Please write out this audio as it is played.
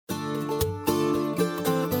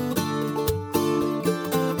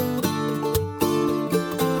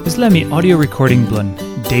Islami audio recording blun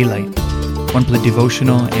Daylight. Wanpela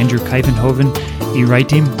devotional Andrew Kuyvenhoven,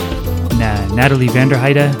 Ritim, na Natalie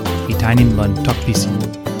Vanderheide, tainim blun pisin.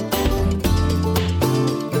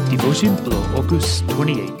 Devotion blo August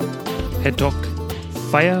 28. Hetok,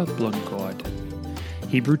 fire blun God.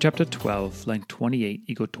 Hibru chapter 12, line 28,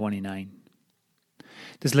 ego 29.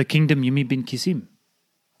 This la kingdom Yumi bin kisim.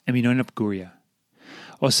 Emi up guria.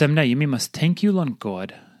 Olsem na Yumi must tenkyu lon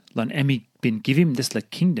God, lon emi bin givim this la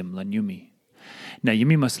kingdom lon Yumi. Na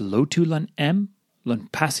Yumi must lotu lon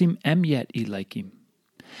pasim yet laikim.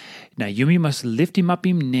 Na Yumi must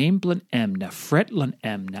litimapim name blon na pret lon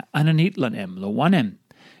na aninit lon lo wanem.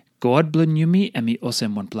 God blon Yumi emi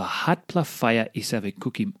Olsem Wanpela hatpela Paia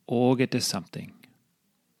kukim olgeta samting.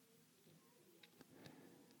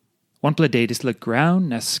 Wanpela day this la graun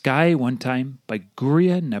na skai wantaim by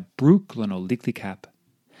guria na bruk lon olgeta.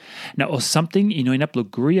 Na samting inap lo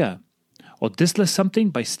guria, or this la something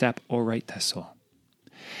by step all right taso.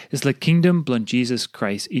 This la kingdom blon Jisas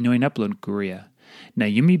Krais inap lon guria. Na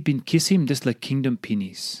Yumi bin kisim this la kingdom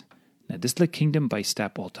pinis. Na this la kingdom by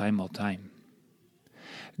step all time.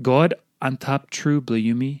 God Antap Tru bla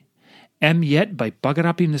Yumi. Yet by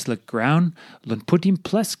bagarapim this la graun lon putim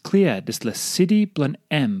plus clear this la city blon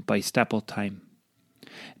by step all time.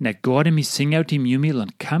 Na God emi sing out him Yumi lon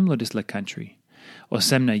kamlo this la country.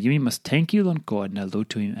 Olsem na Yumi must tenkyu lon God na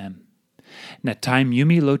lotu him Na time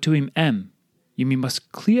Yumi lotu him Yumi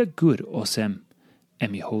must clear good Olsem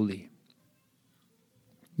emi holy.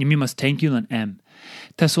 Yumi must tenkyu lon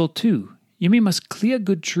Tasol too, Yumi must clear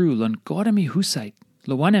good true lon God emi husait.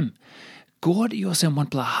 Lo wanem, God Olsem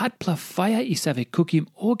Wanpela hatpela Paia kukim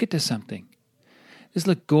olgeta samting. This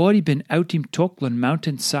la God been out him talk lon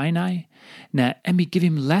Maunten Sainai, na emi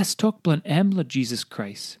givim last talk blon la Jisas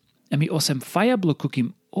Krais. Emi Olsem Paia blo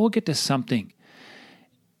kukim olgeta samting.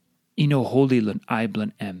 Ino holy lon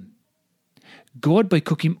blon God by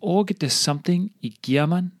kukim olgeta samting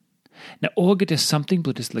giaman, na olgeta samting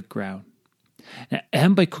blo dis la graun. Na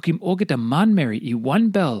by kukim olgeta man mary one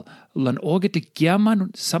bell lon olgeta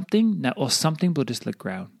giaman something na or something blo dis la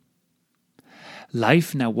graun.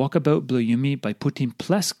 Life na walkabout blo Yumi by putim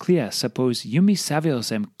plus clear suppose Yumi save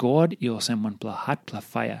Olsem God Olsem Wanpela hatpela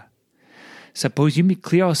Paia. Suppose Yumi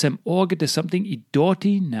clear Olsem olgeta something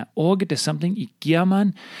doti na olgeta something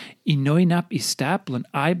giaman inap stap lon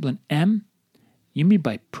blon Yumi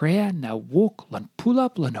by prayer na walk lon pull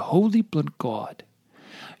up lon holy blon God.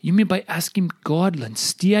 Yumi by asking God lon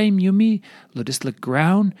stiaim Yumi lo dis la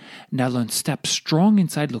graun na lon step strong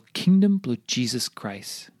inside lo kingdom blo Jisas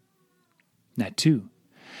Krais. Na too,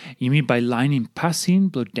 Yumi by lining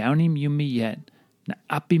pasin blo downim Yumi yet na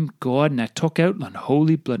upim God na talk out lon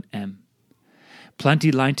holy blon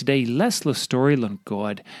Plenty line today less lo story lon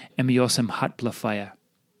God emi Olsem hatpela Paia.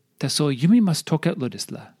 Taso Yumi must talk out lo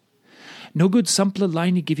disla. No good sampela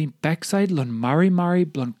line giving backside lon mari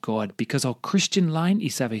blon God because all Christian line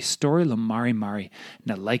is have a story lon mari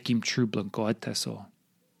na laikim true blon God taso.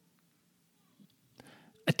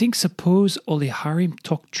 I think suppose oli harim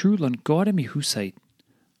talk true lon God emi husait.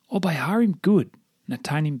 Or by harim good na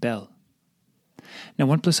tainim bell. Now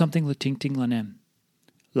Wanpela something lo tingting lon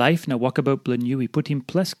Life na walkabout blon you put him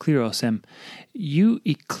plus clear Olsem. You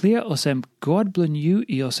clear Olsem God blon you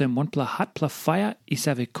Olsem Wanpela hatpela Paia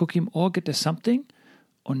have kukim olgeta something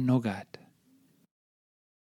or no God.